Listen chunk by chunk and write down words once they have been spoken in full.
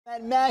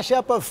That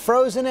mashup of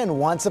Frozen and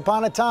Once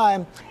Upon a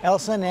Time,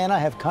 Elsa and Anna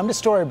have come to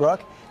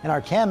Storybrooke, and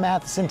our Cam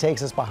Matheson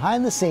takes us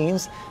behind the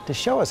scenes to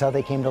show us how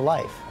they came to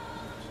life.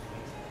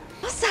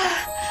 Elsa!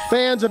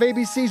 Fans of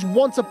ABC's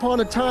Once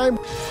Upon a Time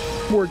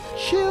were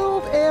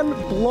chilled and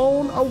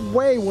blown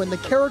away when the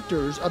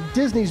characters of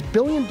Disney's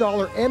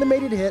billion-dollar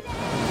animated hit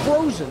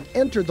Frozen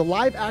entered the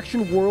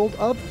live-action world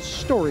of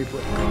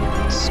Storybrooke.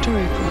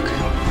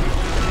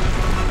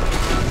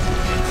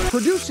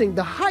 Producing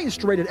the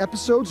highest-rated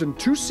episodes in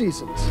 2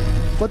 seasons.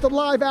 But the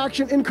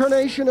live-action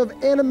incarnation of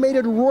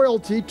animated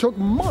royalty took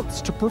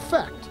months to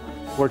perfect.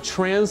 We're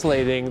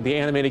translating the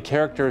animated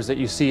characters that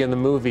you see in the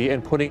movie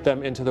and putting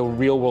them into the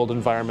real-world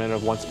environment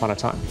of Once Upon a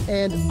Time.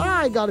 And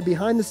I got a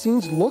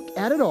behind-the-scenes look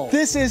at it all.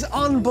 This is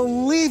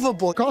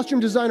unbelievable.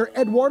 Costume designer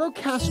Eduardo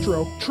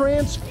Castro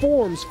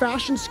transforms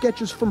fashion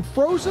sketches from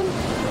Frozen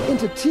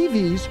into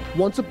TV's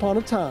Once Upon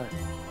a Time.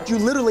 You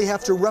literally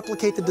have to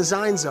replicate the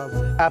designs of.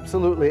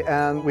 Absolutely,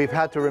 and we've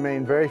had to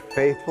remain very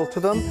faithful to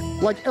them.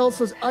 Like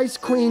Elsa's Ice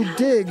Queen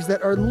digs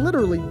that are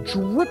literally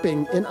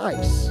dripping in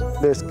ice.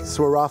 There's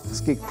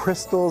Swarovski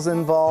crystals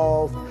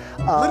involved.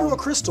 Literal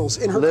crystals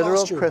in her costume.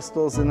 Literal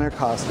crystals in her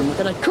costume.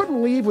 And I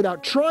couldn't leave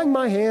without trying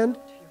my hand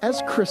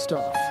as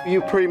Kristoff. You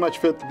pretty much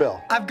fit the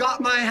bill. I've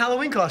got my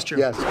Halloween costume.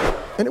 Yes.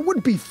 And it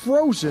wouldn't be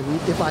Frozen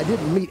if I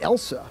didn't meet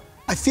Elsa.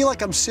 I feel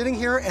like I'm sitting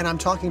here and I'm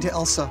talking to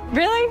Elsa.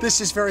 Really? This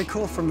is very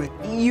cool for me.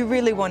 You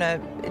really want to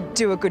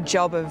do a good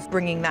job of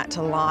bringing that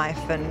to life,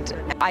 and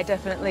I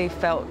definitely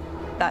felt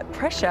that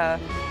pressure.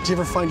 Do you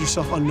ever find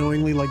yourself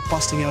unknowingly like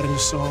busting out into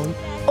song?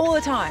 All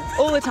the time,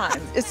 all the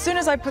time. As soon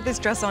as I put this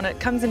dress on, it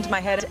comes into my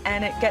head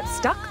and it gets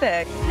stuck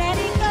there. Let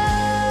it go,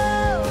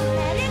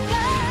 let it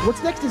go.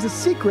 What's next is a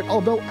secret,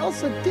 although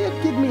Elsa did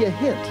give me a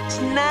hint.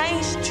 It's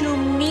nice to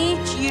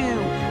meet you.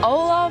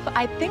 Olaf,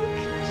 I think,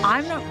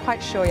 I'm not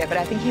quite sure yet, but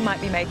I think he might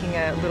be making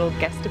a little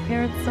guest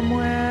appearance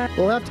somewhere.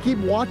 We'll have to keep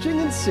watching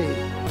and see.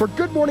 For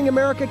Good Morning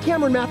America,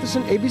 Cameron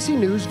Matheson, ABC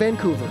News,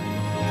 Vancouver.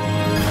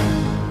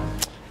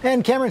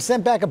 And Cameron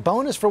sent back a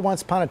bonus for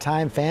Once Upon a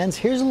Time fans.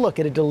 Here's a look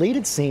at a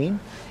deleted scene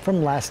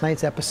from last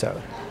night's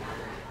episode.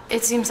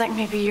 It seems like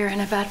maybe you're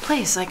in a bad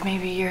place, like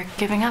maybe you're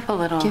giving up a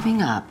little.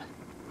 Giving up?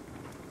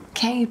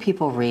 Can't you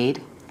people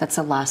read? That's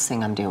the last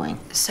thing I'm doing.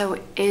 So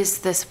is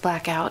this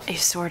blackout a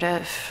sort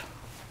of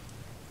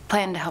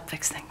plan to help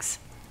fix things?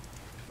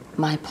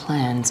 My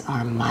plans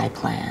are my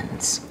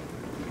plans.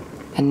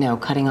 And no,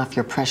 cutting off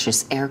your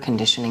precious air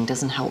conditioning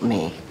doesn't help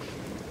me.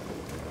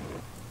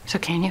 So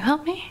can you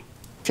help me?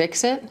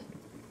 Fix it?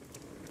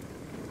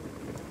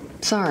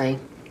 Sorry.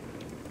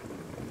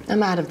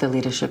 I'm out of the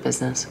leadership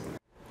business.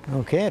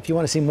 Okay, if you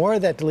want to see more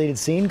of that deleted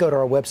scene, go to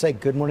our website,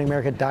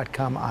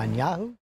 goodmorningamerica.com on Yahoo.